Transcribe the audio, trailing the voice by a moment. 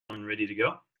And ready to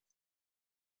go?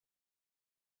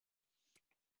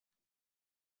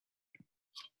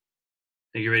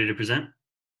 Are you ready to present?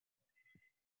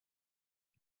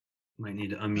 Might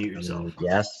need to unmute yourself.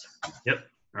 Yes. Yep.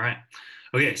 All right.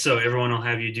 Okay, so everyone will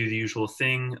have you do the usual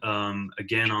thing.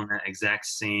 Again, on that exact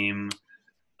same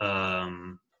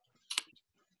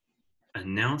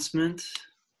announcement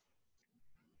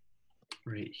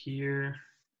right here.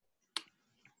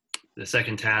 The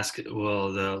second task,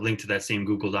 well, the link to that same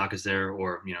Google Doc is there,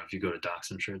 or if you go to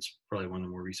Docs, I'm sure it's probably one of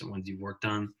the more recent ones you've worked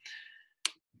on.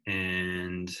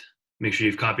 And make sure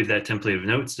you've copied that template of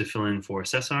notes to fill in for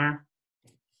Cesar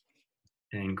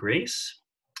and Grace.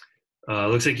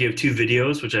 Looks like you have two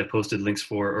videos, which I posted links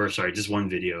for, or sorry, just one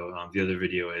video. The other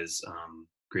video is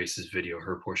Grace's video,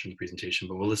 her portion of the presentation,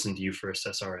 but we'll listen to you first,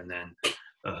 Cesar, and then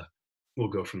we'll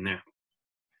go from there.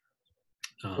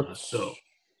 So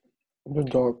the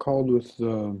doc called with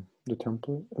the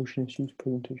template? Ocean Issues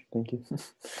presentation. Thank you.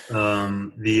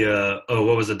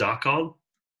 what was the doc called?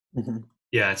 Mm-hmm.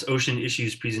 Yeah, it's Ocean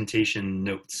Issues Presentation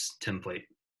Notes template.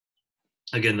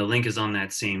 Again, the link is on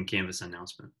that same Canvas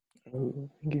announcement. Oh,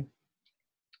 thank you.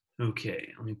 Okay,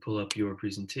 let me pull up your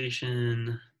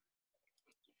presentation.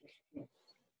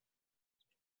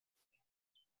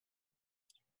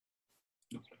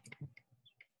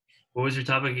 What was your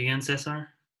topic again, Cesar?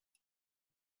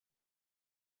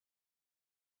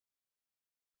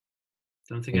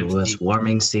 Don't think it was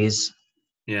warming seas.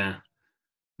 Yeah. I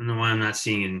don't know why I'm not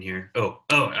seeing it in here. Oh,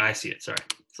 I see it. Sorry.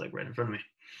 It's like right in front of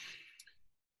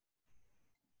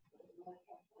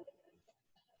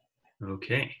me.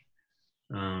 Okay.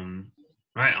 All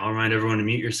right. I'll remind everyone to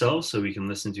mute yourselves so we can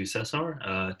listen to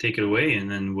Cesar. Take it away,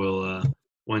 and then we'll,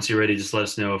 once you're ready, just let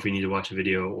us know if we need to watch a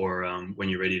video or when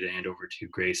you're ready to hand over to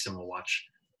Grace, and we'll watch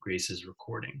Grace's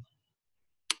recording.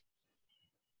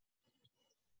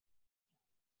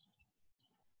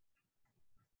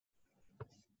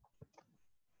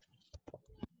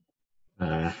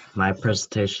 My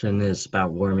presentation is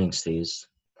about warming seas.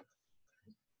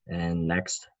 And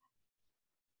next.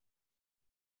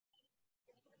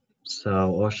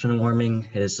 So ocean warming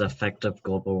is effective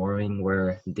global warming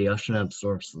where the ocean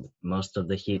absorbs most of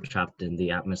the heat trapped in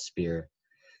the atmosphere.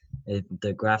 In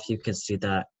the graph, you can see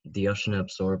that the ocean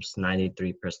absorbs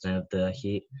 93% of the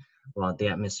heat, while the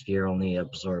atmosphere only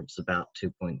absorbs about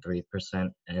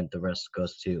 2.3%, and the rest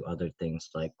goes to other things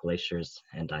like glaciers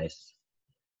and ice.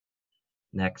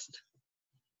 Next.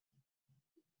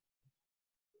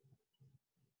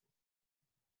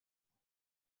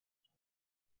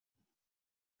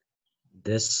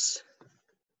 This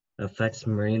affects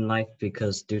marine life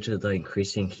because due to the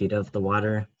increasing heat of the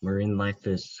water, marine life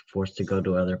is forced to go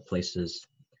to other places.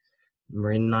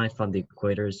 Marine life on the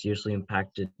equator is usually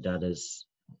impacted as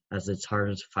it's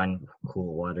harder to find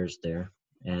cool waters there.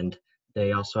 And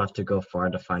they also have to go far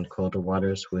to find colder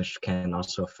waters, which can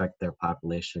also affect their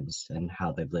populations and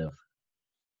how they live.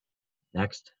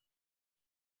 Next.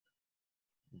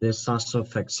 This also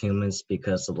affects humans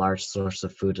because a large source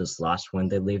of food is lost when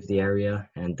they leave the area,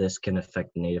 and this can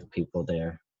affect native people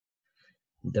there.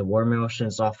 The warming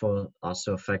oceans also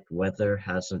affect weather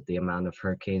as the amount of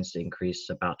hurricanes increased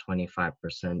about 25%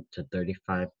 to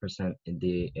 35% in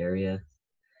the area,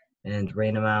 and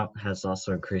rain amount has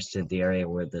also increased in the area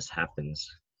where this happens.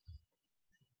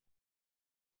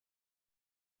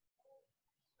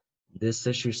 This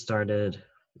issue started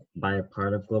by a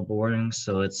part of global warming,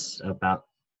 so it's about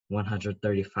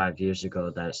 135 years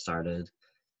ago that it started.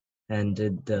 And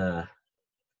in the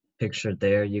picture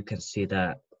there, you can see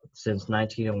that since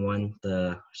 1901,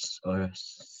 the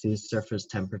sea surface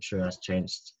temperature has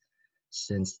changed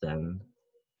since then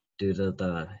due to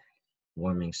the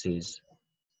warming seas.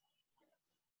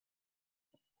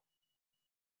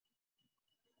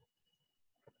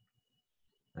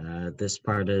 This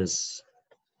part is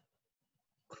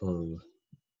closed.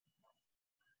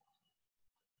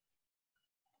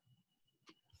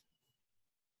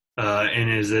 And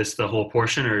is this the whole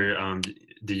portion, or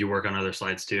did you work on other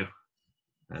slides too?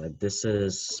 This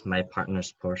is my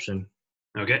partner's portion.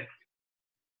 Okay.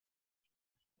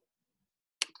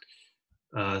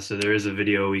 So there is a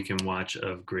video we can watch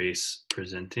of Grace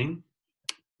presenting.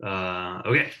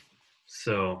 Okay.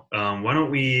 So why don't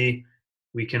we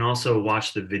can also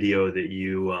watch the video that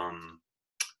you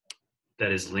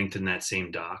that is linked in that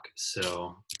same doc.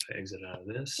 So if I exit out of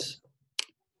this.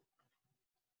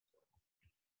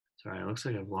 Sorry, it looks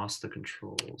like I've lost the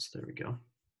controls. There we go.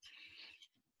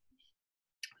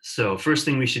 So first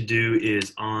thing we should do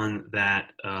is on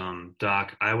that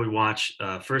doc, I would watch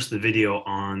first the video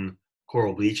on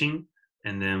coral bleaching,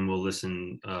 and then we'll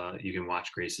listen, you can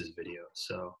watch Grace's video.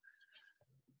 So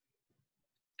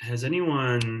has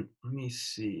anyone, let me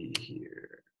see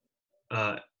here.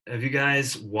 Have you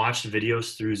guys watched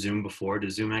videos through Zoom before?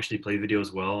 Does Zoom actually play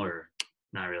videos well or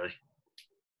not really?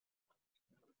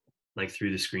 Like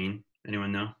through the screen?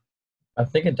 Anyone know? I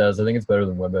think it does. I think it's better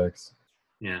than WebEx.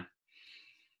 Yeah.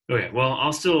 Okay, well,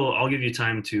 I'll give you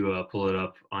time to pull it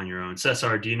up on your own.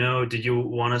 Cesar, do you know, did you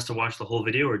want us to watch the whole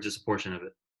video or just a portion of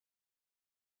it?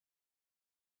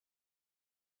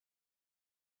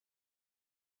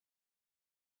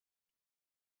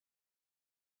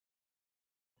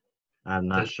 I'm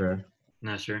not sure.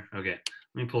 Not sure? Okay,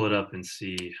 let me pull it up and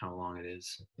see how long it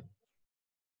is.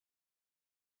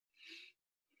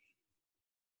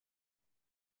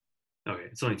 Okay,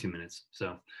 it's only 2 minutes.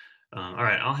 So, all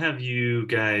right, I'll have you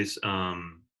guys,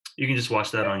 you can just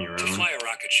watch that on your own. To fly a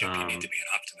rocket ship, you need to be an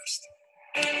optimist.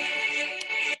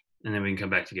 And then we can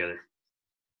come back together.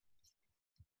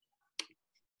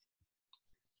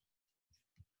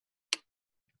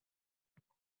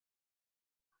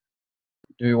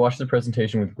 Do we watch the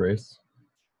presentation with Grace?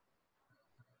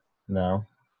 No.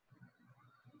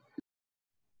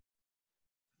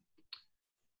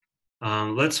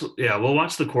 We'll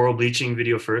watch the coral bleaching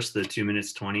video first, the 2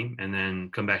 minutes 20, and then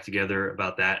come back together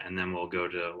about that, and then we'll go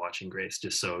to watching Grace,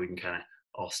 just so we can kind of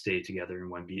all stay together in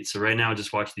one beat. So right now,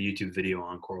 just watch the YouTube video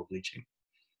on coral bleaching,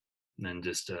 and then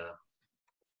just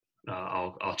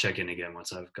I'll check in again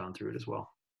once I've gone through it as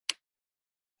well.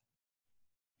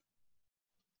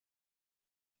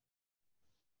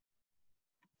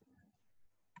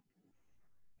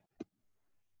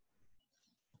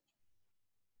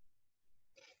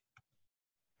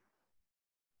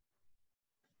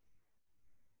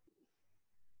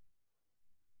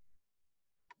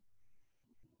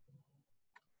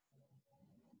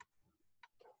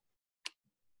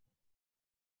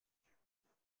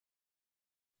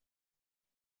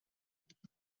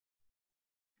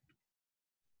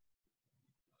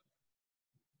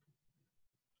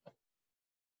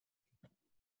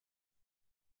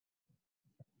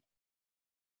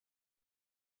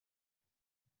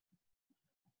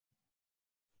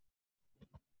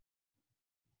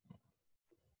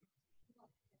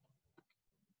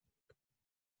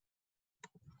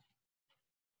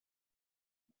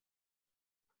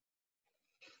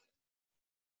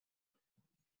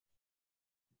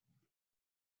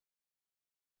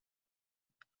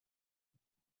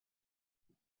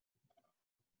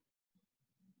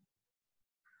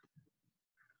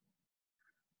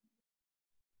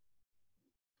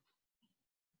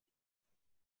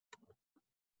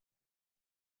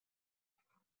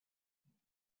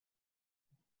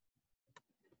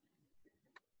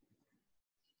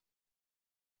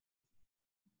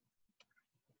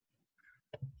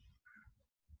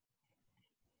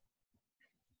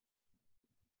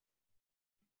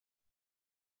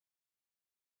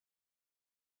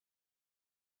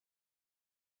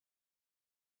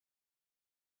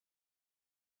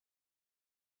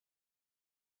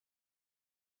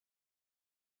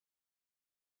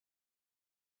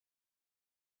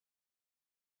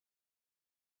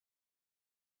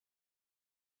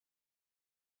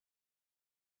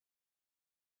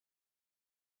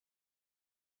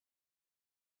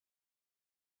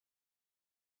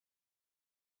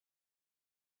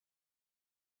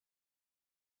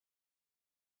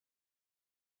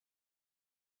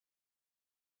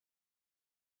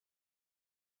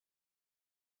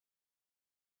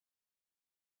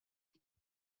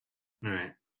 All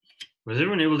right. Was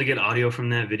everyone able to get audio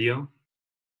from that video?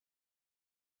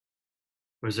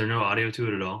 Was there no audio to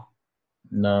it at all?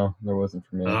 No, there wasn't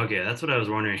for me. Okay, that's what I was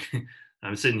wondering.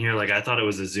 I'm sitting here like I thought it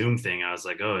was a Zoom thing. I was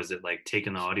like, oh, is it like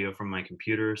taking the audio from my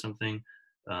computer or something?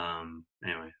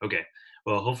 Anyway, okay.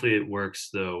 Well, hopefully it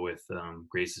works though with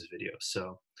Grace's video.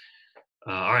 So,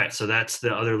 all right. So that's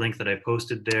the other link that I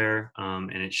posted there,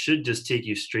 and it should just take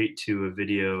you straight to a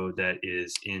video that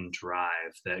is in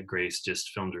Drive that Grace just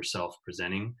filmed herself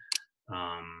presenting.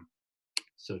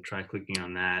 So try clicking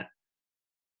on that.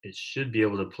 It should be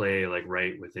able to play like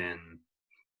right within.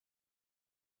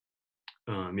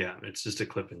 Yeah, it's just a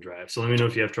clip in Drive. So let me know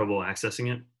if you have trouble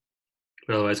accessing it.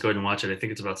 But otherwise, go ahead and watch it. I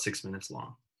think it's about 6 minutes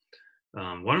long.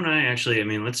 Why don't I actually,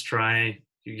 let's try,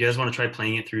 you guys want to try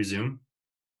playing it through Zoom?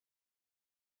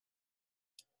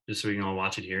 Just so we can all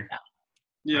watch it here?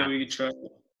 Yeah, we can try.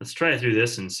 Let's try it through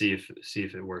this and see if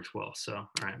it works well. So, all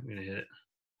right, I'm gonna hit it.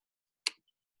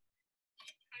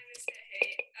 Hi, Mr.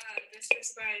 Hay.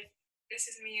 This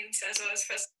is me and Cesar's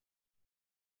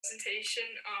presentation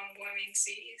on warming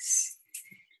seas.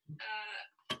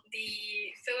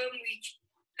 The film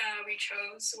we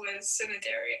chose was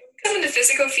Cnidaria. Some of the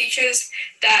physical features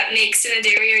that make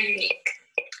Cnidaria unique.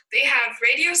 They have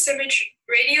radio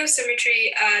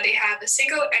Radiosymmetry, they have a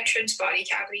single entrance body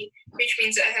cavity, which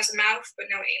means that it has a mouth but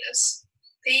no anus.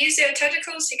 They use their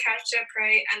tentacles to catch their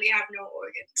prey, and they have no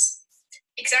organs.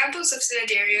 Examples of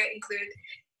cnidaria include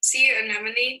sea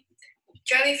anemone,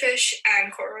 jellyfish,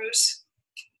 and corals.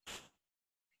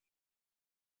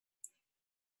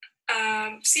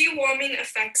 Sea warming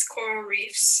affects coral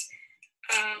reefs.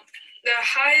 The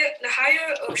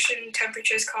higher ocean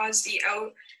temperatures cause the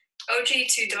algae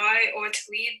to die or to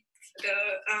leave the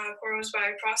corals by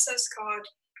a process called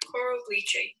coral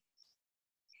bleaching.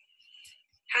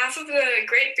 Half of the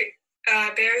Great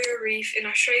Barrier Reef in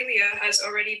Australia has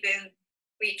already been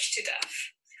bleached to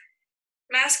death.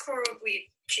 Mass coral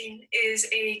bleaching is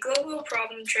a global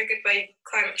problem triggered by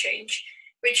climate change,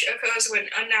 which occurs when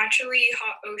unnaturally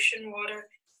hot ocean water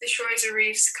destroys a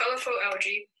reef's colorful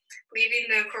algae, leaving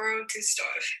the coral to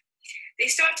starve. They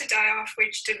start to die off,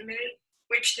 which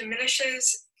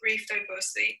diminishes reef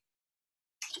diversity.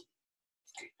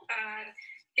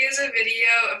 Here's a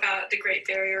video about the Great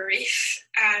Barrier Reef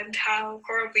and how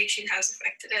coral bleaching has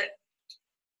affected it.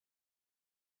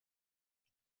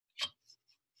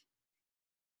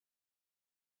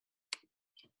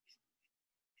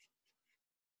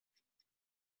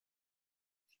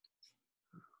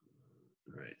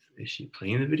 All right, is she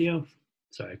playing the video?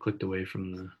 Sorry, I clicked away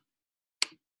from the.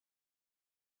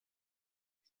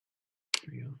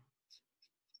 There we go.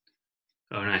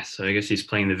 Oh, nice. So I guess he's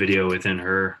playing the video within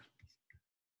her.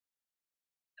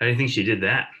 How do you think she did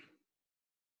that?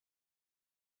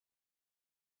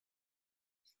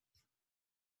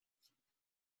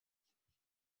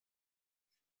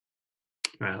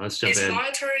 All right, let's jump Is ahead.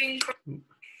 monitoring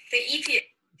the EPA.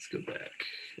 Let's go back.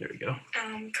 There we go.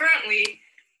 Currently,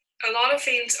 a lot of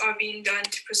things are being done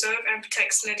to preserve and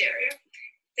protect cnidaria.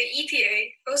 The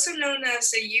EPA, also known as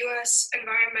the U.S.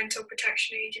 Environmental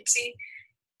Protection Agency,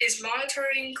 is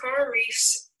monitoring coral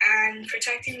reefs and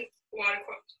protecting water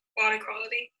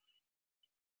quality.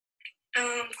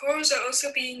 Corals are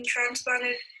also being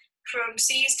transplanted from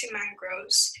seas to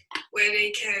mangroves, where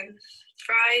they can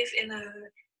thrive in a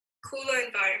cooler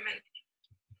environment.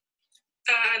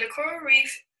 The Coral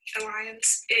Reef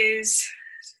Alliance is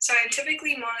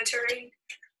scientifically monitoring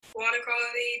water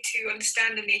quality to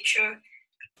understand the nature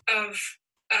of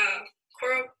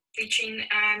coral bleaching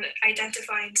and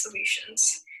identifying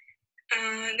solutions.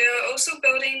 They're also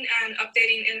building and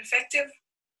updating an effective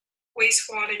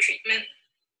wastewater treatment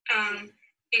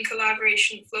in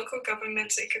collaboration with local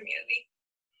governments and community.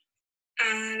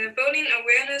 They're building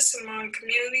awareness among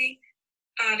community,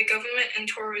 the government, and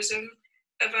tourism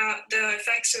about the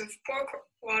effects of poor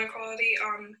water quality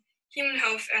on human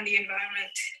health and the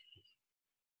environment.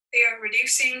 They are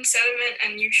reducing sediment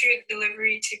and nutrient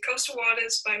delivery to coastal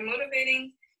waters by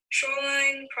motivating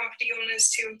shoreline property owners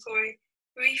to employ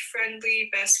reef-friendly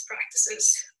best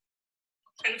practices.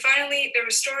 And finally, they're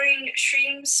restoring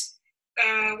streams,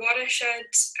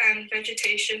 watersheds, and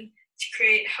vegetation to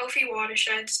create healthy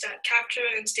watersheds that capture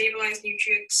and stabilize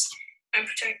nutrients and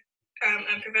protect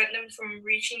and prevent them from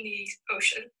reaching the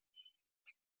ocean.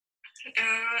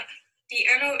 The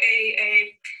NOAA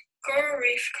Coral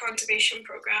Reef Conservation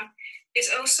Program is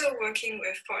also working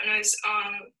with partners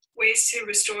on ways to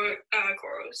restore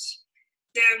corals.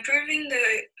 They're improving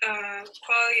the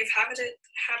quality of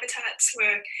habitats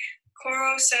where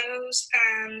coral settles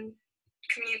and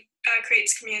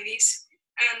creates communities.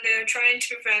 And they're trying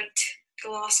to prevent the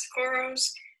loss of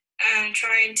corals and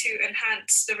trying to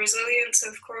enhance the resilience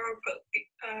of coral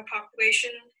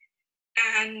population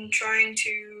and trying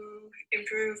to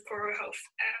improve coral health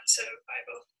and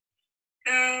survival.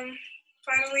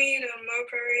 Finally, the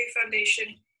Mulberry Foundation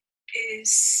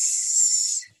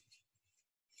is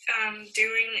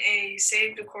doing a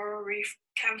Save the Coral Reef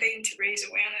campaign to raise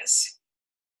awareness.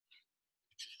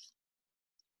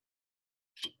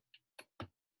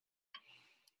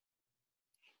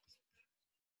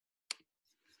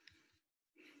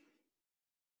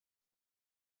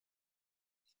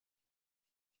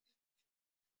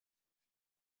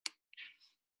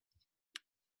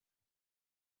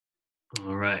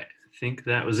 All right, I think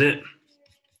that was it.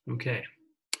 Okay.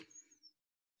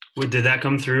 Did that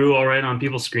come through all right on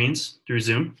people's screens through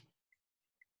Zoom?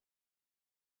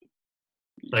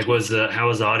 Like, how was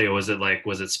the audio? Was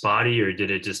it spotty, or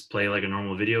did it just play like a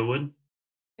normal video would?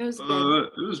 It was good.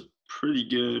 It was pretty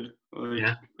good.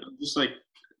 Yeah. Just like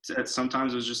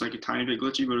sometimes it was just like a tiny bit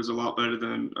glitchy, but it was a lot better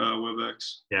than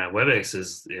WebEx. Yeah, WebEx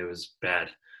was bad.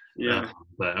 Yeah.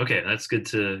 But okay, that's good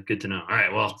to know. All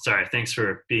right. Well, sorry. Thanks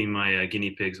for being my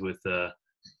guinea pigs with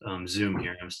Zoom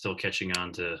here. I'm still catching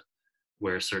on to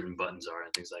where certain buttons are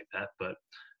and things like that. But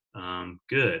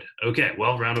good. Okay.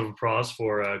 Well, round of applause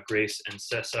for Grace and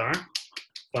Cesar.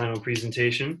 final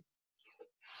presentation.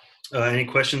 Any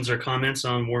questions or comments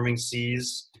on warming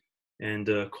seas and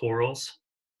corals?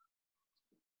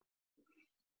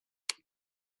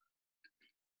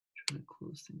 Trying to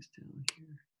close things down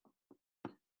here.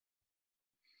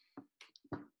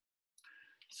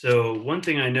 So one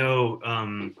thing I know,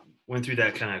 went through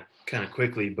that kind of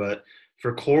quickly, but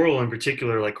for coral in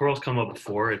particular, like corals come up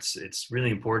before, it's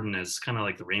really important as kind of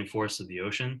like the rainforest of the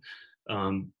ocean.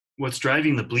 What's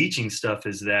driving the bleaching stuff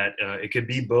is that it could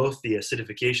be both the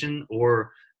acidification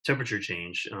or temperature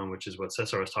change, which is what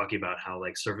Cesar was talking about, how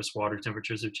like surface water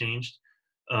temperatures have changed.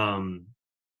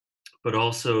 But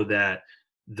also that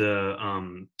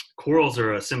the corals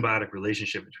are a symbiotic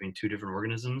relationship between two different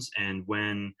organisms, and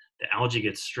when the algae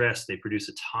gets stressed, they produce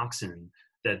a toxin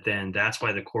that's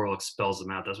why the coral expels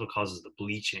them out. That's what causes the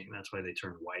bleaching. That's why they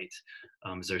turn white.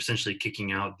 Is they're essentially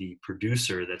kicking out the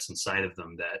producer that's inside of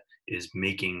them that is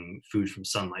making food from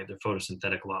sunlight. They're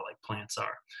photosynthetic, a lot like plants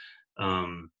are.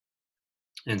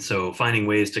 And so finding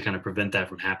ways to kind of prevent that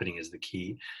from happening is the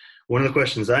key. One of the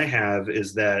questions I have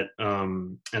is that,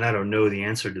 and I don't know the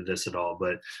answer to this at all,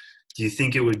 but do you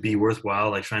think it would be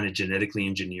worthwhile like trying to genetically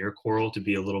engineer coral to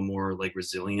be a little more like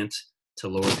resilient to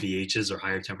lower pHs or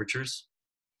higher temperatures?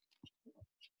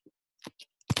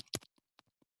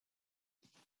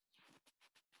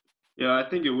 Yeah, I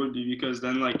think it would be, because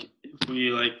then like if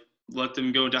we like let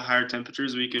them go to higher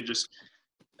temperatures, we could just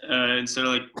instead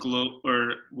of like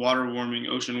water warming,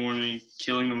 ocean warming,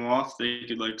 killing them off, they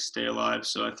could like stay alive.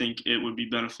 So I think it would be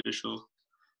beneficial.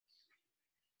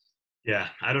 Yeah,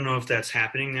 I don't know if that's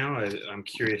happening now. I'm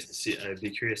curious to see. I'd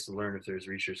be curious to learn if there's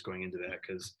research going into that,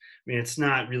 because I mean, it's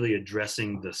not really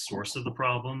addressing the source of the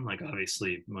problem. Like,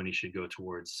 obviously, money should go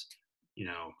towards,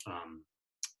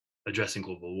 addressing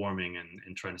global warming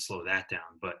and trying to slow that down.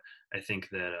 But I think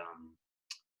that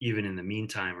even in the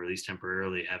meantime, or at least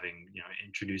temporarily,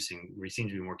 we seem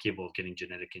to be more capable of getting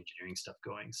genetic engineering stuff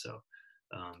going. So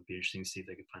it'd be interesting to see if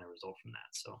they could find a result from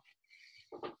that. So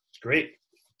great.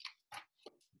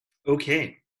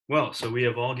 Okay, well, so we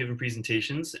have all given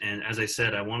presentations, and as I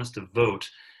said, I want us to vote.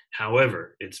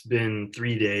 However, it's been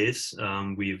 3 days.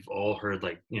 We've all heard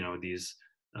these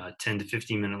 10 to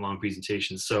 15 minute long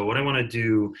presentations. So what I want to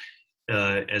do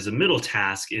as a middle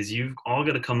task is you've all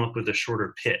got to come up with a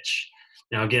shorter pitch.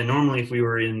 Now, again, normally if we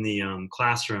were in the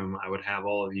classroom, I would have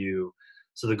all of you.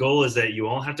 So the goal is that you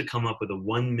all have to come up with a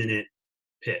 1 minute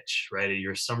pitch, right?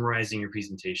 You're summarizing your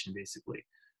presentation basically.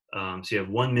 So you have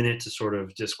 1 minute to sort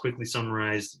of just quickly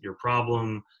summarize your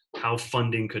problem, how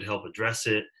funding could help address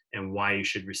it, and why you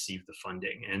should receive the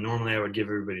funding. And normally I would give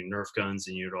everybody Nerf guns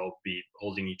and you'd all be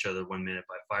holding each other 1 minute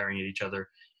by firing at each other.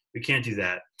 We can't do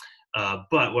that.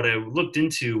 But what I looked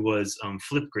into was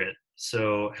Flipgrid.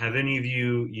 So have any of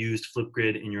you used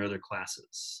Flipgrid in your other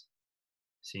classes?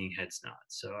 Seeing heads nod.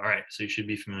 So, all right, so you should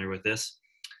be familiar with this.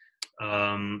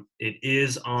 It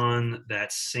is on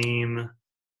that same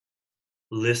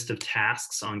list of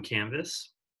tasks on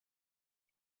Canvas.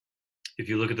 If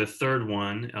you look at the third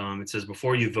one, it says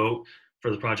before you vote for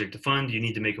the project to fund, you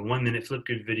need to make a 1 minute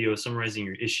Flipgrid video summarizing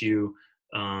your issue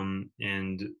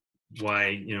and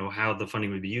why, how the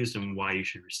funding would be used and why you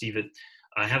should receive it.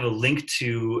 I have a link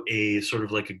to a sort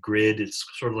of like a grid. It's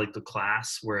sort of like the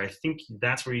class where I think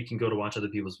that's where you can go to watch other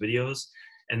people's videos.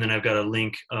 And then I've got a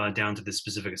link down to the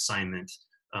specific assignment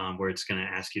where it's going to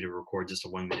ask you to record just a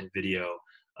 1 minute video.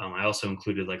 I also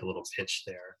included like a little pitch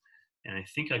there. And I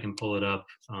think I can pull it up.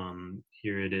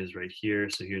 Here it is right here.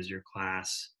 So here's your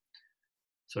class.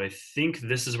 So I think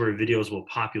this is where videos will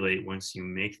populate once you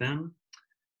make them.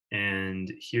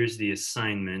 And here's the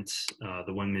assignment,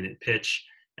 the 1 minute pitch.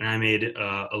 And I made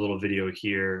a little video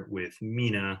here with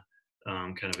Mina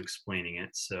kind of explaining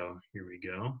it. So here we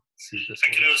go. Let's see if this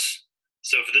works.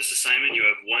 So for this assignment, you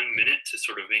have 1 minute to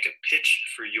sort of make a pitch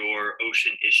for your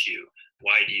ocean issue.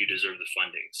 Why do you deserve the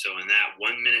funding? So in that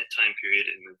 1 minute time period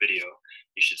in the video,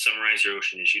 you should summarize your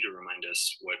ocean issue to remind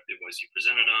us what it was you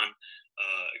presented on,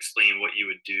 explain what you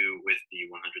would do with the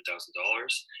 $100,000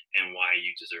 and why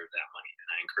you deserve that money. And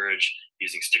I encourage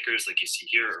using stickers like you see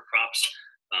here or props.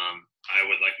 I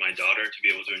would like my daughter to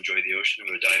be able to enjoy the ocean and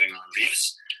go diving on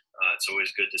reefs. It's always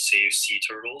good to save sea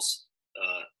turtles.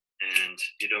 And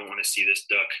you don't want to see this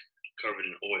duck covered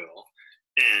in oil.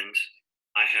 And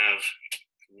I have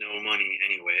no money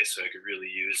anyway, so I could really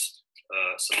use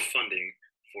some funding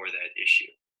for that issue.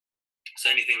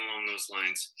 So anything along those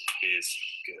lines is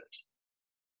good.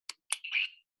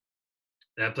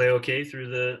 Did that play okay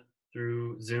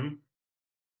through Zoom?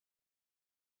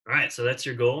 All right, so that's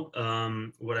your goal.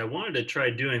 What I wanted to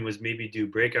try doing was maybe do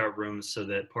breakout rooms so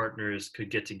that partners could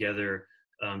get together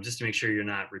just to make sure you're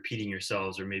not repeating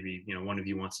yourselves, or maybe, one of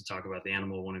you wants to talk about the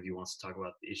animal, one of you wants to talk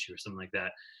about the issue or something like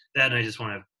that. And I just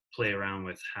want to play around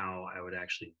with how I would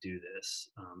actually do this.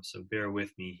 So bear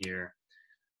with me here.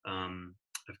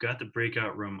 I've got the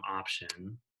breakout room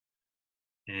option,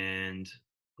 and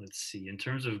let's see, in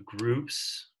terms of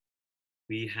groups,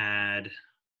 there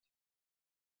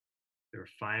were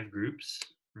 5 groups,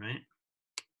 right?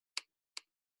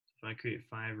 If I create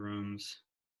 5 rooms,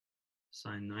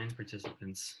 assign 9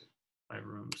 participants, 5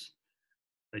 rooms,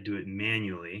 if I do it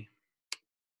manually,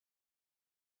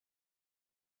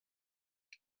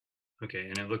 okay,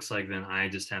 and it looks like then I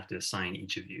just have to assign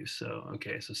each of you. So,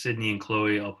 okay, so Sydney and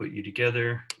Chloe, I'll put you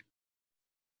together.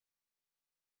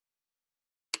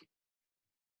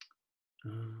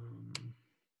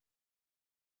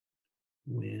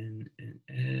 Win and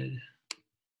Ed.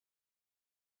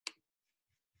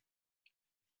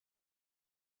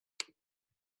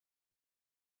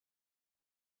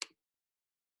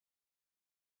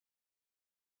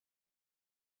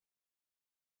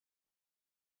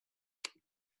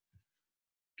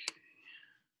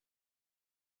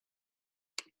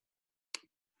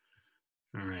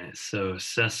 All right, so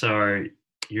Cesar,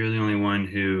 you're the only one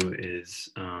who is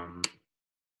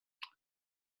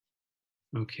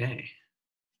okay,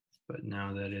 but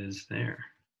now that is there.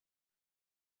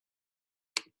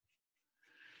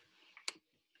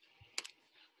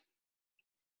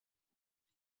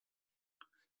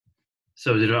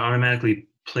 So did it automatically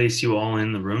place you all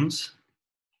in the rooms?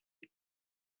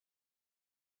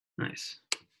 Nice.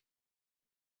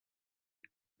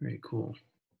 Very cool.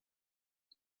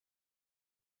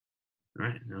 All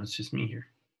right, now it's just me here.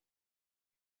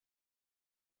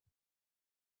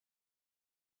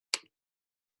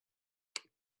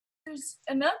 There's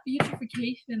enough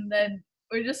eutrophication that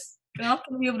we're just not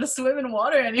going to be able to swim in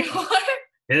water anymore.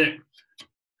 Hey there.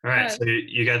 All right, Yeah. so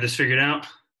you got this figured out?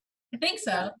 I think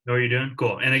so. Know what you're doing?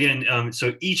 Cool. And again,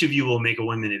 so each of you will make a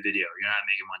 1-minute video. You're not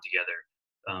making one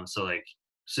together. So like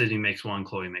Sydney makes one,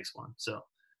 Chloe makes one. So.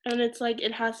 And it's like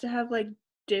it has to have like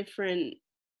different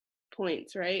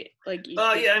points, right? Like.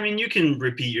 Yeah, I mean, you can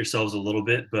repeat yourselves a little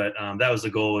bit, but that was the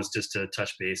goal, was just to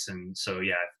touch base. And so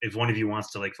yeah, if one of you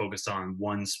wants to like focus on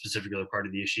one specific part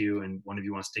of the issue and one of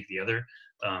you wants to take the other,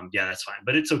 yeah, that's fine.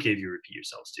 But it's okay if you repeat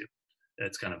yourselves too.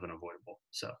 It's kind of unavoidable.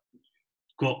 So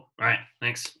cool. All right.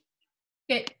 Thanks.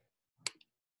 Okay.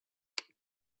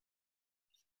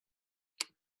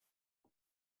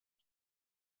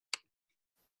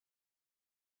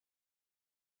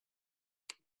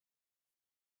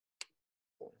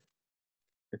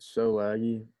 It's so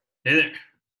laggy. Hey there.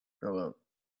 Hello.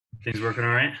 Things working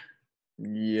all right?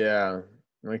 Yeah,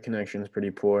 my connection's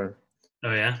pretty poor.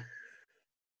 Oh yeah.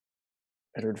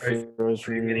 Edward Are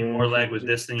you getting more lag with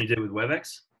this than you did with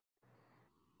WebEx?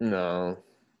 No.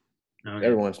 Okay.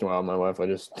 Every once in a while, my Wi-Fi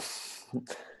just.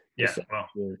 Yeah. Well,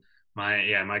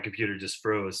 my computer just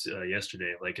froze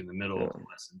yesterday, like in the middle of the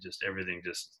lesson. Just everything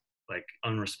just like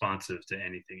unresponsive to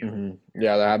anything. Mm-hmm.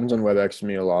 Yeah, that happens on WebEx to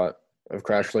me a lot. I've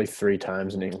crashed like 3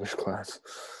 times in English class.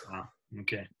 Wow.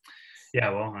 Okay. Yeah.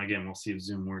 Well, again, we'll see if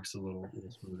Zoom works a little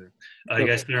smoother. You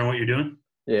guys clear on what you're doing?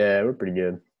 Yeah, we're pretty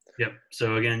good. Yep.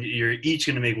 So again, you're each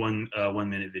going to make one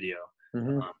 1-minute video,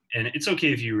 and it's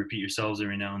okay if you repeat yourselves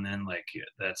every now and then. Like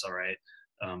that's all right.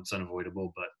 It's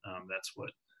unavoidable, but that's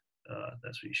what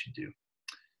you should do.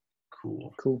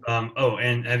 Cool. Oh,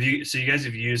 and you guys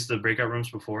have used the breakout rooms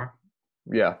before?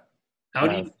 Yeah. How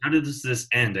does this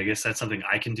end? I guess that's something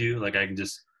I can do. Like I can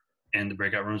just end the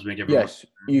breakout rooms, make everyone. Yes,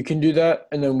 you can do that,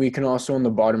 and then we can also on the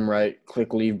bottom right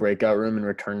click leave breakout room and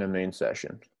return to main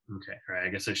session. Okay. All right. I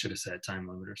guess I should have said time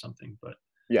limit or something, but.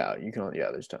 Yeah, you can.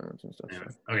 Yeah, there's time limits and stuff. Yeah.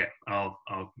 So. Okay.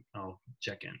 I'll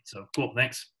check in. So cool.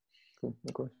 Thanks. Cool.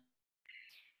 Of course.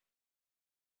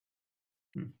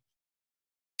 This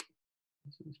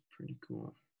is pretty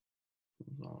cool.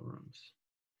 All rooms.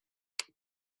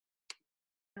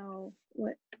 Oh,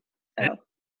 what? Hey. Oh.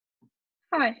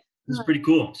 Hi. This is pretty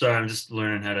cool. Sorry, I'm just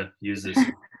learning how to use this.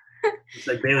 It's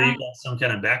like Bailey, you got some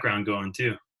kind of background going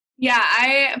too. Yeah,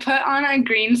 I put on a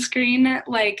green screen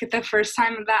like the first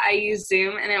time that I use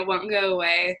Zoom and it won't go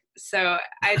away. So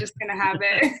I just gonna have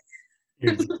it.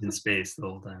 You're just in space the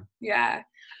whole time. Yeah.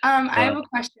 I have a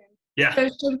question. Yeah. So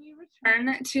should we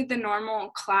return to the normal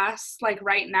class like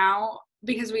right now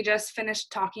because we just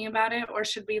finished talking about it, or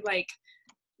should we like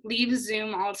leave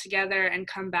Zoom altogether and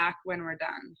come back when we're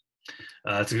done?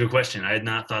 That's a good question. I had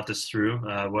not thought this through.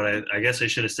 What I guess I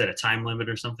should have set a time limit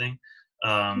or something.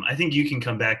 I think you can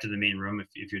come back to the main room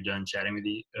if you're done chatting with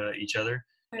each other.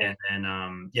 Okay. And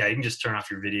then, yeah, you can just turn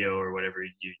off your video or whatever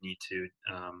you need to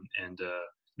and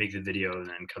make the video and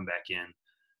then come back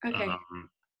in. Okay.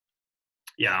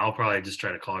 yeah, I'll probably just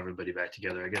try to call everybody back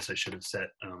together. I guess I should have set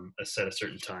a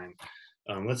certain time.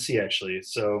 Let's see, actually.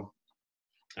 So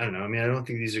I don't know. I mean, I don't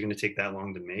think these are going to take that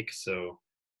long to make. So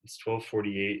it's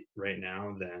 12:48 right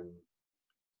now. Then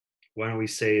why don't we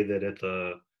say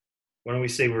that why don't we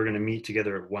say we're going to meet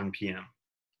together at 1 p.m.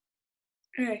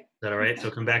 Okay. Is that all right?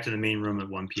 So come back to the main room at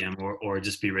 1 p.m. or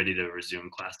just be ready to resume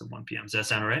class at 1 p.m. Does that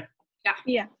sound all right?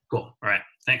 Yeah. Cool. All right.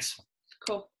 Thanks.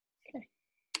 Cool.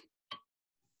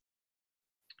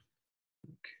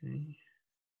 Okay.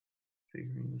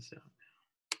 Figuring this out.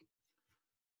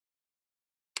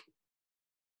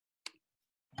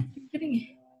 I'm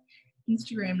getting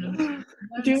Instagram notifications.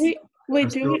 Do we wait?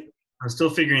 Do we? I'm still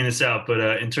figuring this out, but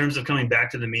in terms of coming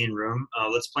back to the main room,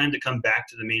 let's plan to come back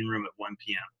to the main room at 1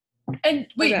 p.m. And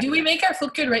wait, Okay. do we make our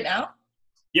flip grid right now?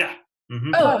 Yeah.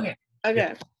 Mm-hmm. Oh, okay.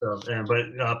 Okay. So,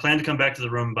 but plan to come back to the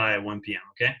room by 1 p.m.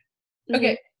 Okay?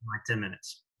 Okay. Like 10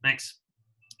 minutes. Thanks.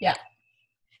 Yeah.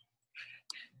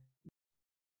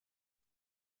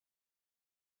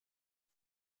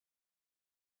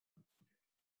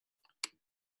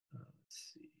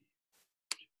 Let's see.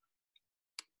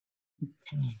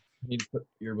 You need to put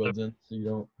earbuds in so you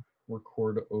don't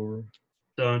record over.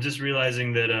 So I'm just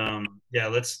realizing that yeah,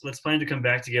 let's plan to come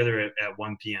back together at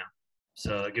 1 p.m.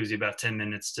 So it gives you about 10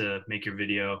 minutes to make your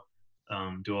video,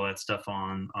 do all that stuff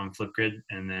on Flipgrid,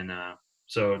 and then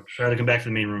so try to come back to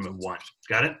the main room at 1.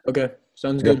 Got it? Okay,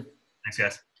 sounds Yep. good. Thanks,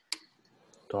 guys.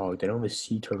 Dog, they don't have a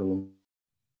sea turtle.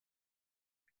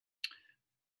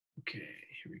 Okay,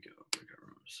 here we go. Breakout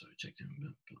room. So I checked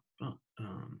in.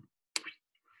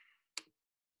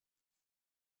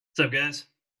 What's up, guys?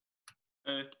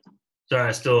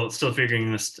 Sorry, still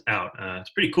figuring this out.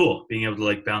 It's pretty cool being able to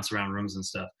like bounce around rooms and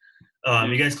stuff.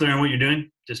 You guys clear on what you're doing?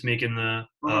 Just making the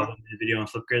video on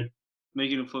Flipgrid?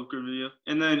 Making a Flipgrid video.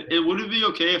 And then would it be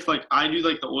okay if like I do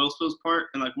like the oil spills part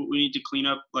and like what we need to clean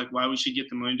up, like why we should get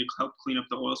the money to help clean up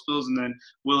the oil spills, and then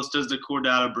Willis does the core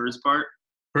data birds part?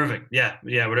 Perfect. Yeah,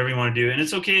 whatever you want to do. And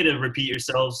it's okay to repeat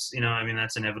yourselves. You know, I mean,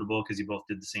 that's inevitable because you both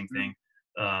did the same thing.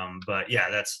 But yeah,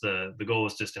 that's the goal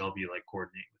is just to help you like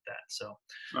coordinate with that. So,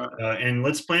 and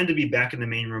let's plan to be back in the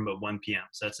main room at 1 p.m.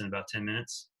 So that's in about 10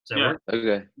 minutes. Does that work?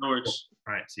 Okay. That works. Cool.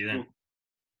 All right. See you then. Cool.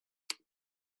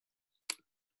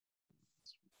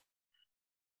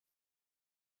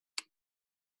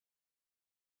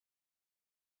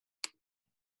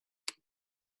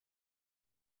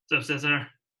 What's up, Cesar?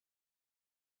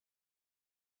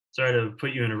 Sorry to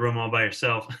put you in a room all by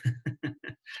yourself.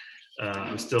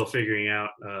 I'm still figuring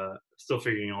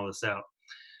all this out.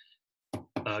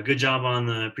 Good job on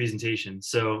the presentation.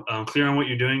 So clear on what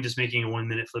you're doing, just making a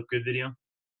 1-minute Flipgrid video?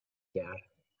 Yeah.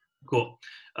 Cool.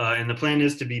 And the plan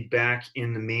is to be back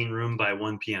in the main room by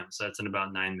 1 p.m. So that's in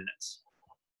about 9 minutes.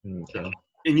 Okay. So,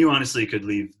 and you honestly could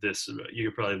leave this, you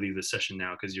could probably leave this session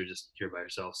now because you're just here by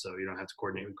yourself. So you don't have to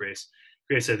coordinate with Grace.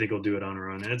 Grace, I think, will do it on her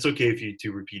own. And it's okay if you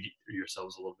two repeat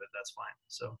yourselves a little bit. That's fine.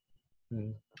 So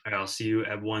all right, I'll see you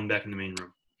at 1 back in the main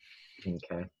room.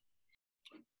 Okay.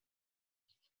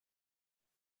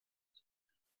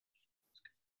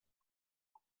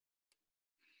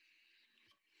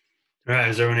 All right,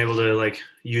 is everyone able to like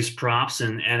use props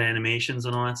and add animations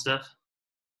and all that stuff?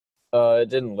 It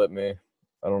didn't let me.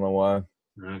 I don't know why.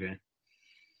 Okay.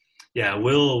 Yeah,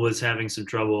 Will was having some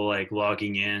trouble like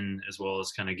logging in as well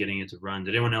as kind of getting it to run.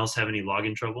 Did anyone else have any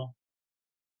login trouble?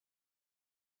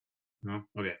 No?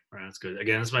 Okay, all right, that's good.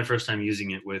 Again, this is my first time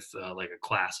using it with like a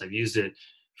class. I've used it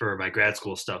for my grad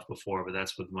school stuff before, but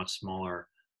that's with a much smaller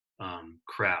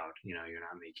crowd. You know, you're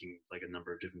not making like a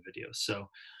number of different videos. So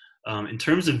in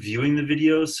terms of viewing the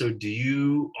videos, so do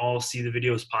you all see the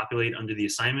videos populate under the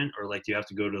assignment, or like do you have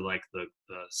to go to like the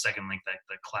second link, that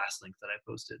the class link that I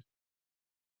posted?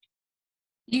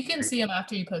 You can see them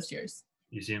after you post yours.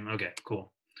 You see them? Okay,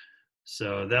 cool.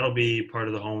 So that'll be part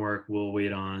of the homework. We'll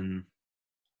wait on,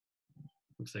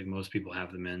 looks like most people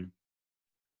have them in.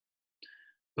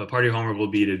 But part of your homework will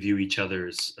be to view each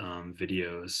other's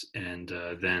videos. And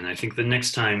then I think the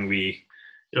next time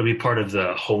it'll be part of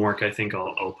the homework. I think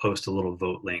I'll post a little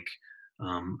vote link.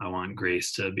 I want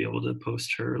Grace to be able to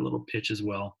post her little pitch as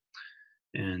well.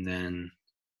 And then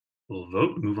we'll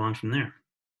vote and move on from there.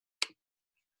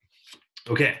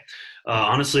 Okay,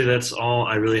 honestly, that's all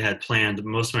I really had planned.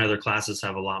 Most of my other classes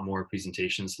have a lot more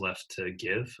presentations left to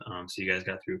give, so you guys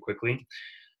got through quickly.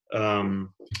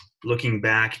 Looking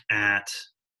back at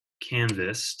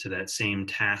Canvas to that same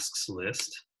tasks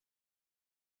list,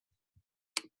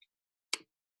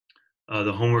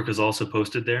 the homework is also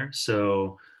posted there.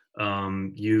 So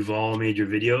you've all made your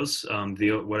videos.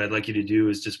 What I'd like you to do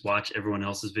is just watch everyone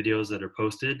else's videos that are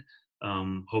posted.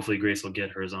 Hopefully Grace will get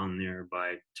hers on there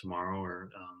by tomorrow or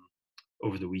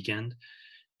over the weekend,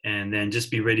 and then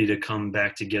just be ready to come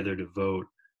back together to vote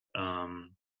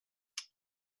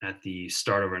at the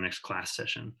start of our next class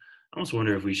session. I almost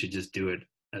wonder if we should just do it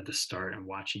at the start and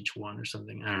watch each one or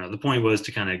something. I don't know. The point was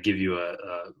to kind of give you a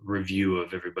review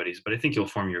of everybody's, but I think you'll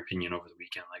form your opinion over the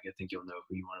weekend. Like, I think you'll know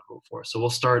who you want to vote for. So we'll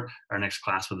start our next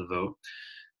class with a vote.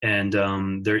 And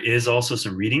there is also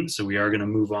some reading. So we are going to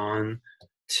move on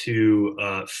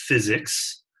to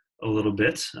physics a little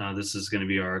bit. This is going to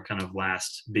be our kind of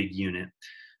last big unit.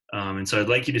 And so I'd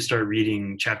like you to start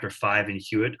reading chapter 5 in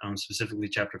Hewitt, specifically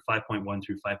chapter 5.1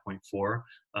 through 5.4.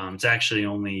 It's actually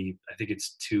only, I think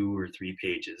it's 2 or 3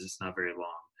 pages. It's not very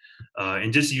long.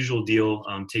 And just usual deal,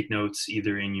 take notes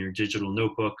either in your digital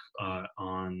notebook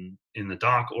in the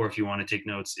doc, or if you want to take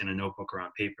notes in a notebook or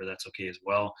on paper, that's okay as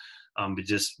well. But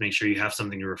just make sure you have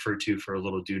something to refer to for a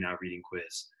little do now reading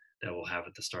quiz that we'll have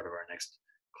at the start of our next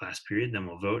class period. Then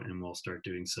we'll vote and we'll start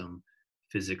doing some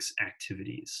physics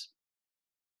activities.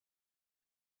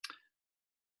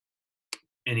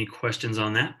 Any questions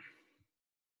on that?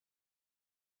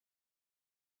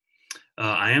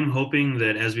 I am hoping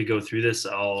that as we go through this,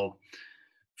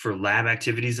 for lab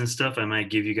activities and stuff, I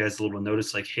might give you guys a little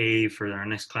notice like, hey, for our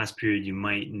next class period, you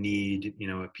might need,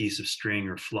 a piece of string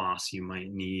or floss. You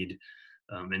might need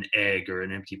an egg or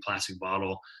an empty plastic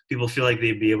bottle. People feel like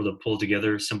they'd be able to pull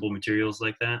together simple materials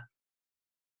like that.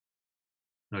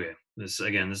 Okay, this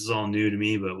is all new to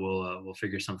me, but we'll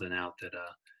figure something out that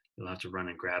you'll have to run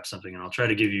and grab something, and I'll try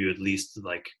to give you at least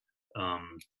like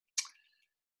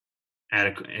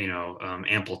adequate,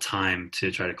 ample time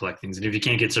to try to collect things. And if you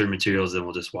can't get certain materials, then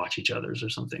we'll just watch each other's or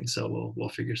something. So we'll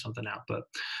figure something out. But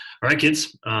all right,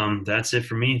 kids, that's it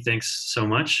for me. Thanks so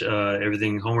much.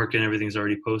 Homework and everything's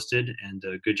already posted, and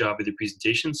good job with the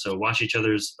presentation. So watch each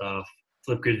other's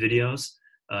Flipgrid videos,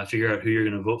 figure out who you're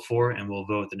going to vote for, and we'll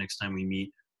vote the next time we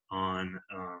meet on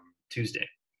Tuesday.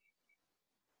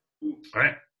 All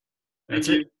right. That's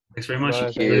it. Thanks very much.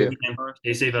 Bye.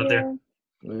 Stay safe out there.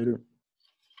 Later.